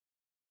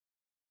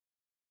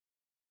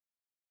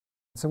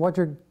So what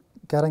you're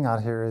getting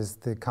at here is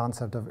the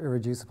concept of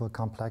irreducible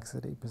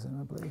complexity,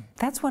 presumably.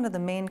 That's one of the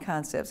main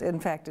concepts. In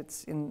fact,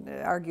 it's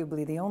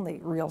arguably the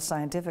only real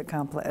scientific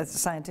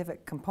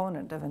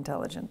component of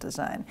intelligent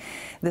design.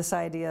 This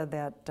idea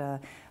that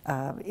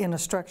in a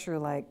structure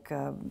like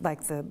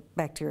the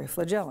bacteria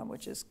flagellum,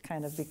 which has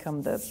kind of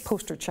become the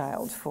poster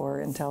child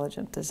for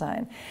intelligent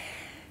design,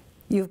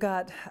 you've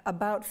got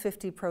about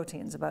 50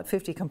 proteins, about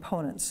 50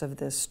 components of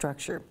this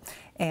structure.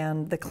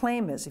 And the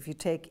claim is if you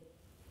take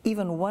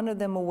even one of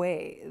them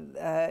away,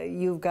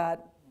 you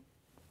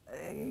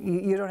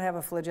don't have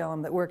a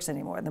flagellum that works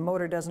anymore. The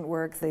motor doesn't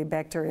work, the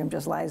bacterium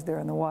just lies there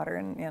in the water,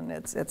 and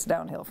it's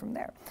downhill from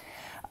there.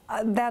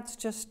 That's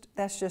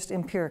just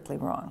empirically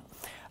wrong.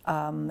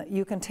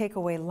 You can take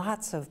away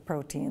lots of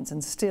proteins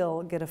and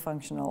still get a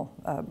functional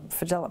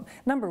flagellum.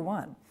 Number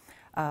one,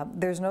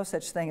 there's no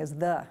such thing as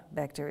the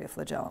bacteria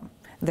flagellum.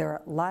 There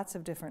are lots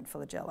of different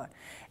flagella.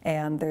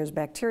 And there's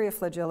bacteria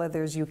flagella,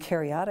 there's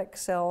eukaryotic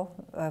cell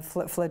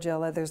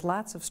flagella, there's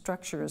lots of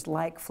structures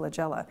like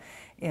flagella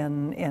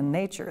in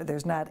nature.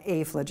 There's not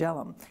a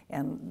flagellum,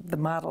 and the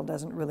model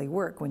doesn't really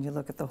work when you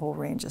look at the whole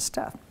range of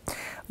stuff.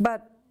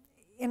 But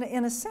in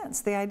a sense,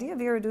 the idea of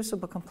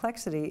irreducible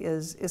complexity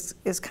is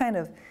kind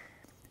of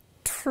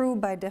true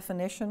by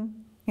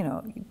definition. You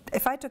know,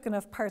 if I took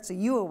enough parts of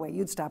you away,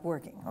 you'd stop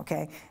working,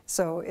 okay?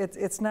 So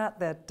it's not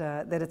that,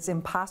 that it's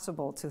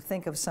impossible to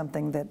think of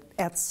something that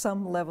at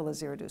some level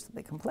is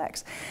irreducibly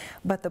complex.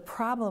 But the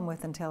problem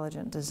with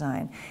intelligent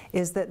design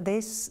is that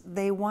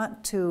they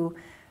want to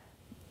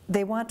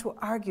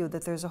argue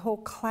that there's a whole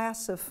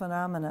class of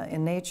phenomena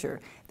in nature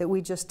that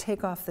we just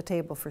take off the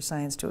table for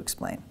science to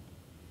explain.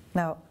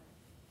 Now,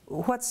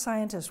 what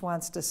scientist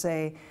wants to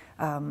say,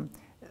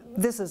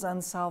 this is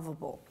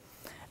unsolvable?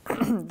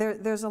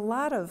 There's a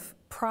lot of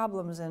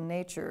problems in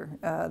nature.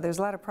 There's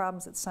a lot of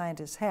problems that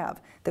scientists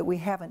have that we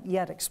haven't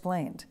yet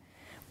explained.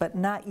 But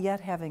not yet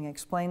having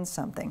explained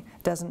something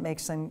doesn't make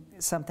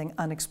something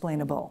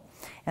unexplainable.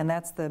 And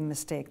that's the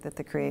mistake that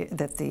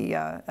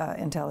the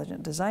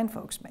intelligent design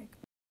folks make.